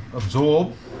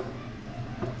absorb.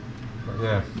 But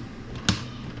yeah.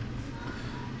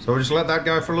 So we'll just let that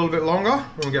go for a little bit longer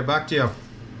and we'll get back to you.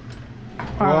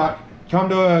 Alright, come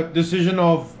to a decision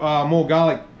of more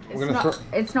garlic.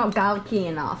 It's not garlicky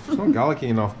enough. It's not garlicky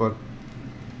enough, but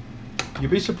you'd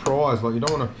be surprised. Like you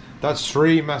don't want to. That's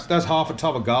that's half a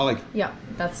tub of garlic. Yep,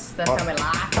 that's how we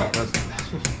like it.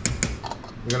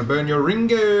 We're gonna burn your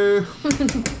Ringo.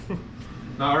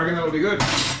 No, I reckon that'll be good.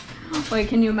 Wait,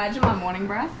 can you imagine my morning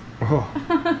breath? Oh.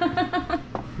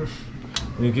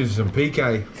 You give some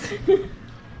PK.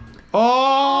 Oh!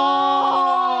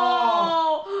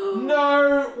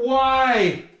 No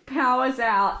way! Power's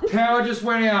out. Power just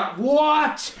went out.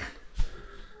 What?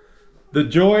 The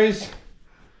joys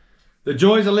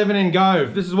of living in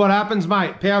Gove. This is what happens,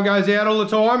 mate. Power goes out all the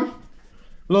time.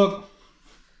 Look.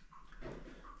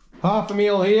 Half a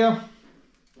meal here.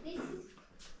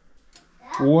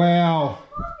 Wow.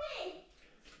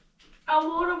 Our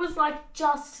water was like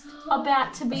just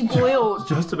about to be boiled.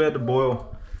 Just about to boil.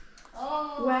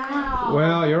 Oh. Wow.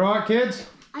 Well, you alright, kids?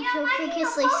 I feel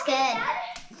freakishly scared.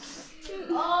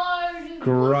 Oh,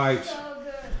 great.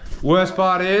 Worst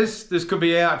part is, this could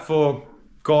be out for,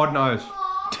 God knows,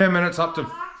 10 minutes up to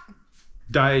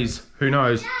days. Who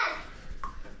knows?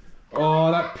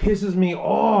 Oh, that pisses me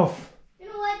off. You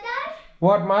know what, Dad?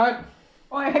 What, mate?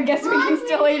 Oh, I guess we can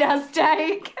still eat our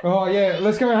steak. Oh, yeah.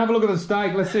 Let's go and have a look at the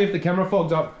steak. Let's see if the camera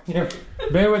fogs up. Yeah.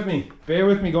 Bear with me,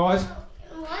 guys.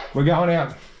 What? We're going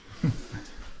out.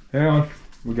 Hang on.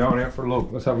 We're going out for a look.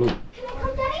 Let's have a look. Can I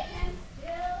come, Daddy?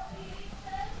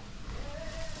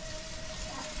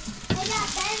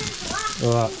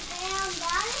 Alright.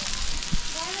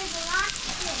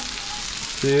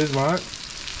 Cheers, mate.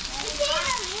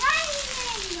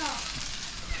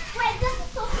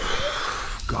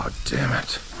 God damn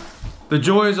it. The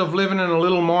joys of living in a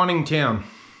little mining town.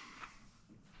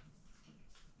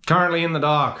 Currently in the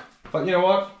dark. But you know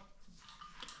what?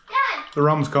 Dad, the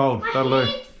rum's cold. That'll do.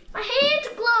 My hand's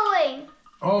glowing.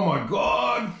 Oh my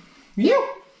God. Yeah.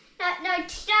 No,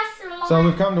 it's just a line. So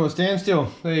we've come to a standstill.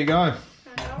 There you go.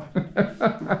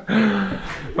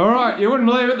 Alright, you wouldn't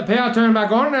believe it. The power turned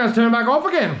back on and now it's turned back off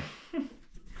again.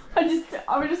 I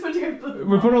just went to go.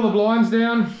 We put all the blinds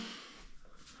down.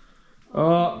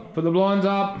 Put the blinds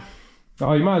up.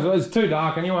 Oh, you might as well. It's too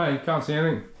dark anyway. You can't see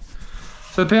anything.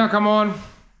 So the power come on.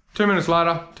 2 minutes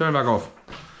later, turn back off.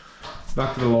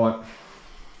 Back to the light.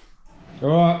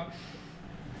 Alright.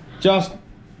 Just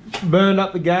burned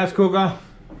up the gas cooker.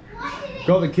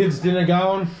 Got the kids' dinner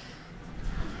going.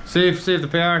 See if the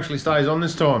power actually stays on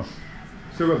this time.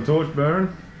 Still got the torch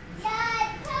burning.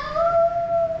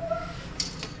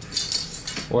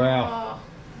 Wow. Oh,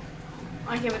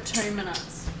 I give it 2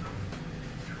 minutes.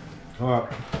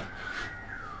 Alright.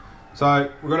 So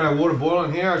we've got our water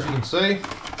boiling here, as you can see.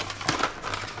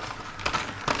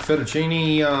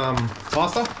 Fettuccine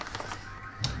pasta.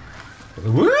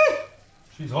 Woo!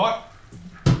 She's hot.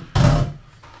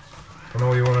 And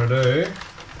all you want to do,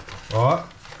 right,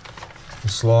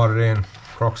 is slide it in.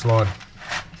 Crock slide.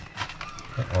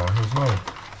 Uh-oh, there's no.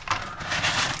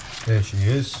 There she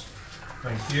is.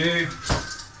 Thank you.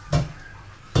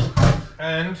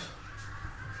 And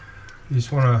you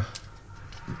just want to.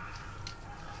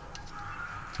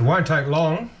 It won't take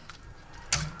long.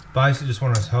 Basically, just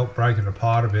want to help break it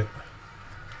apart a bit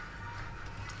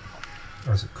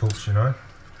as it cooks, you know.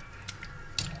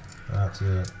 That's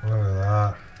it. Look at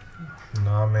that.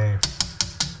 Yummy.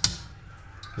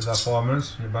 Give that 5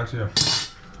 minutes. Get back to you.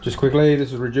 Just quickly,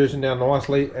 this is reducing down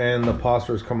nicely, and the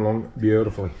pasta has come along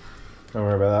beautifully. Don't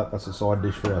worry about that. That's a side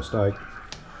dish for our steak.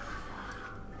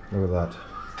 Look at that.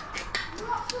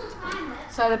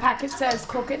 So the packet says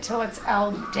cook it till it's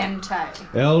al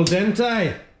dente. Al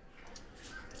dente.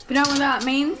 You know what that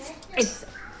means? It's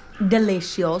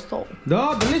delicioso.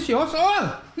 No,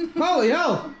 delicioso. Holy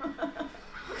hell.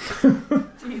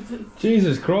 Jesus.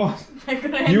 Jesus Christ.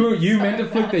 You meant to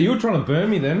flick that. You were trying to burn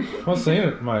me then. I seen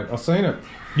it, mate. I seen it.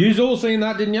 You all seen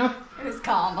that, didn't you? It was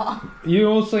karma. You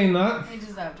all seen that? We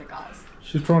deserved it, guys.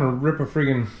 She's trying to rip a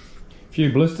friggin'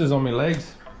 few blisters on my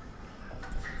legs.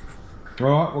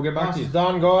 Alright, we'll get back to you. It's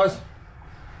done, guys.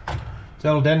 It's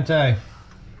al dente.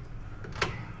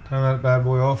 Turn that bad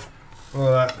boy off. Look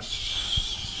at that.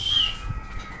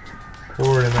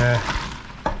 Pour it in there.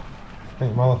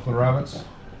 Think mother for the rabbits.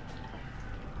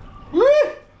 Woo!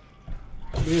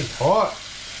 It's hot.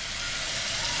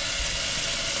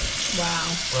 Wow.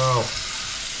 Wow.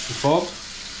 You fogged?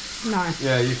 No.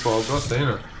 Yeah, you fogged. I've seen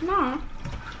it. No.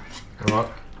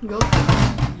 Alright. Your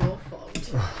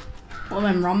fault. All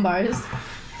them rombos.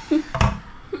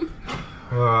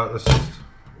 Alright, let's just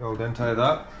al dente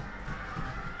that.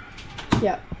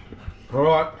 Yep.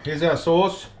 Alright, here's our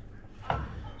sauce.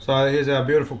 So here's our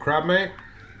beautiful crab meat.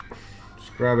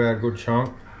 Just grab our good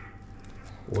chunk.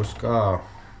 Oscar.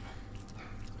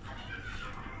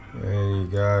 There you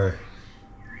go.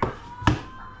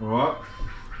 Alright.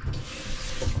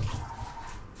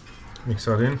 Mix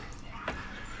that in.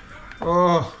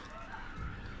 Oh.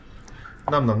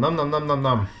 Num num num num num num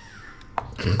num.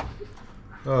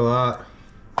 Look at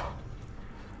that.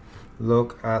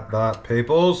 Look at that,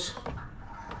 peoples.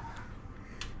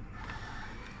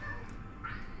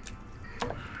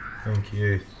 Thank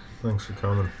you. Thanks for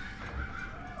coming.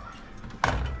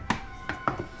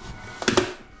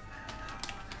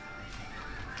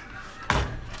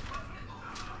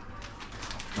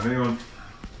 Hang on.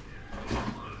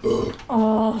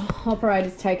 Oh,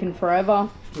 operator's taken forever.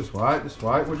 Just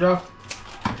wait, would ya?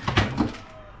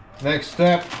 Next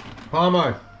step,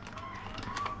 Parmo.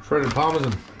 Shredded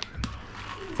parmesan.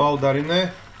 Fold that in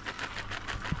there.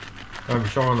 Don't be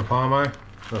shy on the Parmo.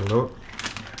 That'll do it.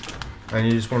 And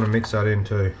you just want to mix that in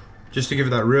too. Just to give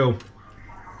it that real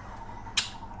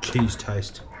cheese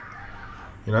taste.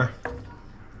 You know?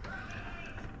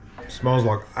 Smells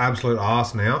like absolute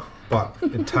arse now, but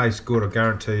it tastes good, I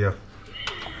guarantee you.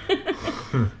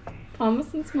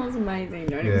 Parmesan smells amazing,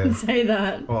 don't even say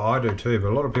that. Well, I do too, but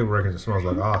a lot of people reckon it smells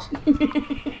like arse.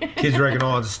 Kids reckon,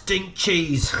 oh, it's stink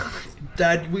cheese.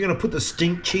 Dad, we're going to put the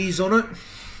stink cheese on it.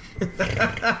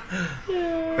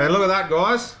 And look at that,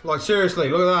 guys. Like, seriously,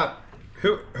 look at that.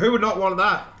 Who would not want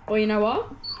that? Well, you know what?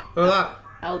 Look at that.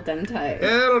 Al dente.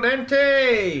 Al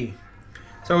dente.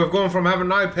 So we've gone from having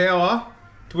no power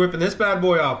to whipping this bad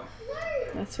boy up.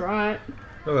 That's right.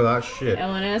 Look at that shit.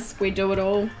 L&S, we do it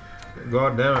all.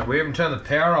 God damn it. We even turned the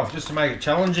power off just to make it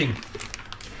challenging.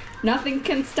 Nothing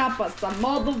can stop us. I'm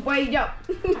all the way up.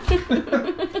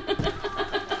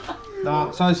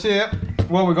 So see it.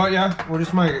 Well, we got you. We'll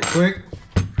just make it quick.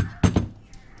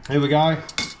 Here we go.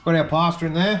 Got our pasta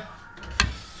in there.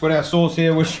 Got our sauce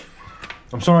here, which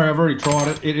I'm sorry, I've already tried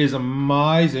it. It is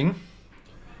amazing.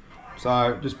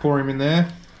 So just pour him in there,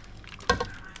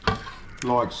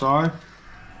 like so.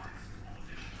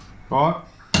 Right.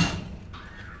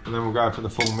 And then we'll go for the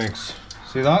full mix.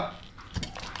 See that?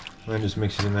 And then just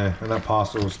mix it in there. And that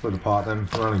pasta will split apart then.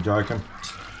 We're only joking.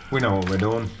 We know what we're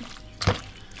doing.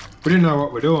 If we didn't know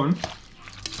what we're doing,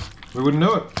 we wouldn't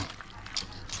do it.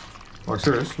 Like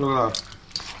serious, look at that.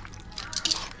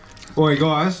 Boy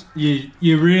guys, you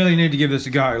really need to give this a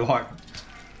go. Like,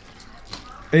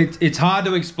 it's hard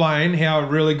to explain how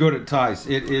really good it tastes.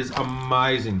 It is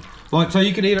amazing. Like, so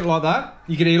you could eat it like that.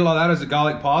 You could eat it like that as a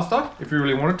garlic pasta if you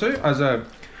really wanted to, as a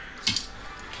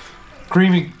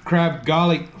creamy crab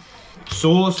garlic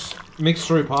sauce mixed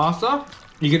through pasta.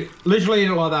 You could literally eat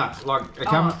it like that, like a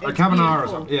carbonara or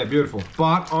something. Yeah, beautiful.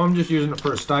 But I'm just using it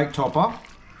for a steak topper.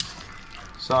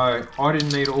 So I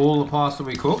didn't need all the pasta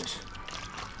we cooked.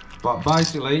 But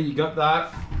basically, you got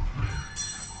that.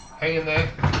 Hang in there.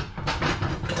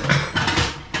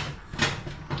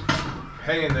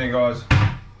 Hang in there, guys.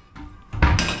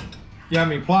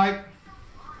 Yummy plate.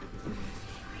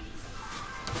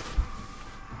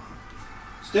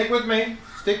 Stick with me.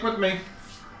 Stick with me.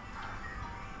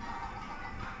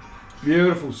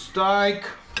 Beautiful steak.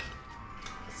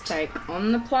 Steak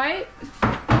on the plate.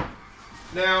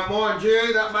 Now, mind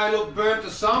you, that may look burnt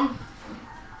to some.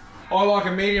 I like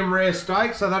a medium rare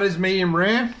steak, so that is medium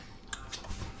rare.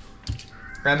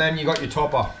 And then you got your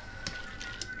topper.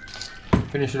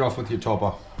 Finish it off with your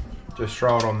topper. Just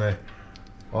throw it on there,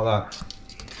 like that.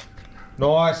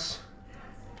 Nice,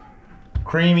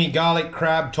 creamy garlic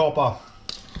crab topper.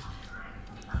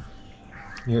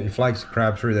 You got your flakes of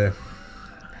crab through there.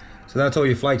 So that's all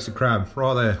your flakes of crab,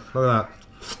 right there. Look at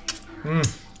that.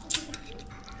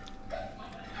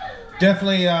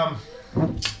 Definitely,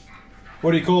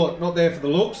 what do you call it? Not there for the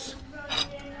looks.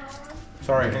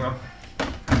 Sorry, hang on.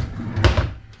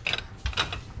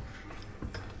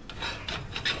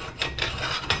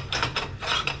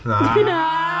 Nah. You're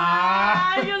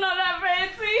not that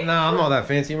fancy. No, I'm not that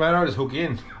fancy, mate. I'll just hook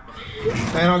in.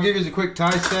 And I'll give you a quick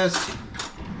taste test.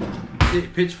 Get your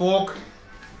pitchfork.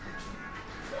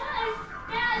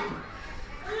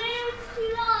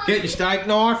 Get your steak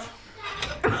knife.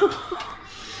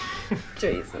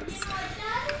 Jesus.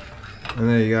 And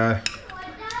there you go.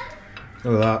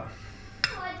 Look at that.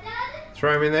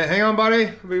 Throw him in there. Hang on, buddy.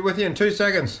 I'll be with you in 2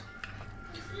 seconds.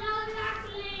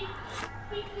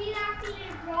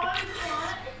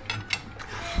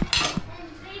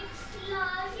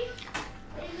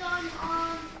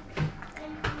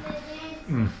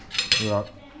 Right.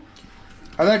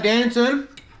 Are they dancing?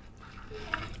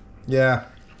 Yeah.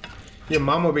 Your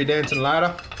mum will be dancing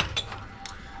later.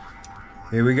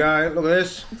 Here we go. Look at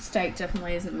this. Steak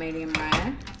definitely isn't medium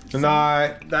rare.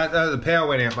 No, the power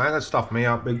went out, mate. That stuffed me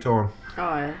up big time.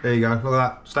 Oh, yeah. There you go. Look at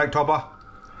that. Steak topper.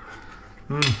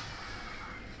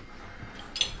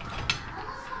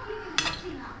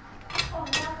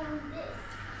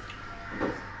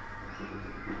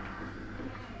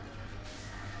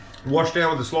 Washed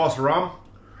down with a slice of rum.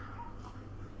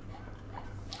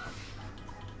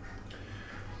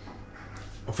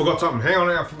 I forgot something. Hang on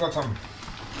now. I forgot something.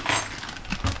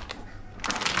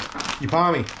 Your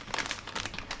palmy.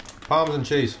 Parmesan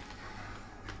cheese.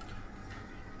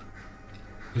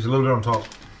 Just a little bit on top.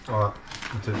 Like that.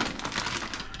 That's it.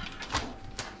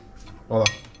 Like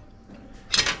that.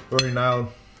 Already nailed.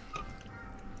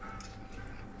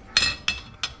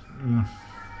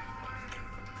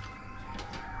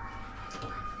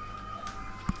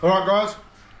 Alright guys.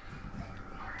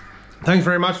 Thanks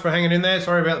very much for hanging in there.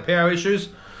 Sorry about the power issues.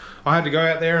 I had to go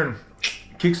out there and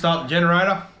kickstart the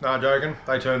generator. No, joking.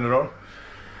 They turned it on.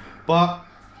 But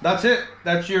that's it.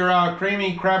 That's your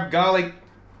creamy crab garlic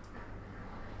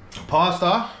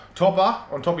pasta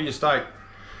topper on top of your steak.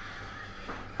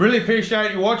 Really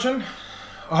appreciate you watching.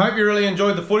 I hope you really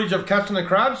enjoyed the footage of catching the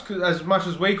crabs as much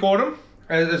as we caught them,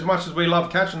 as much as we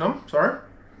love catching them. Sorry.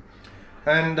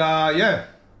 And yeah,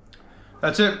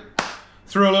 that's it.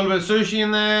 Threw a little bit of sushi in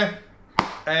there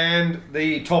and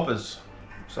the toppers.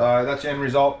 So that's the end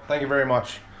result. Thank you very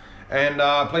much. And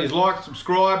please like,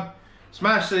 subscribe,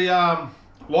 smash the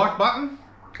like button,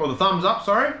 or the thumbs up,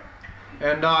 sorry.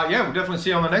 And yeah, we'll definitely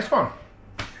see you on the next one.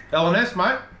 L&S,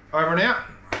 mate, over and out.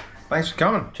 Thanks for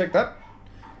coming. Check that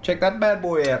bad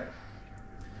boy out.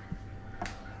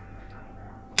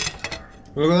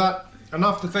 Look at that.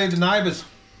 Enough to feed the neighbours.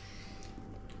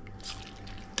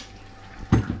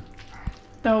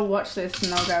 They'll watch this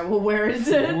and they'll go, well, where is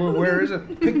it? Where is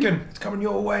it? Picking. It's coming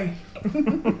your way. I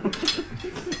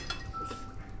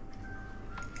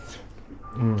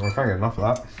can't get enough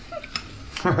of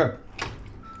that.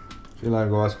 See you later,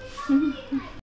 guys.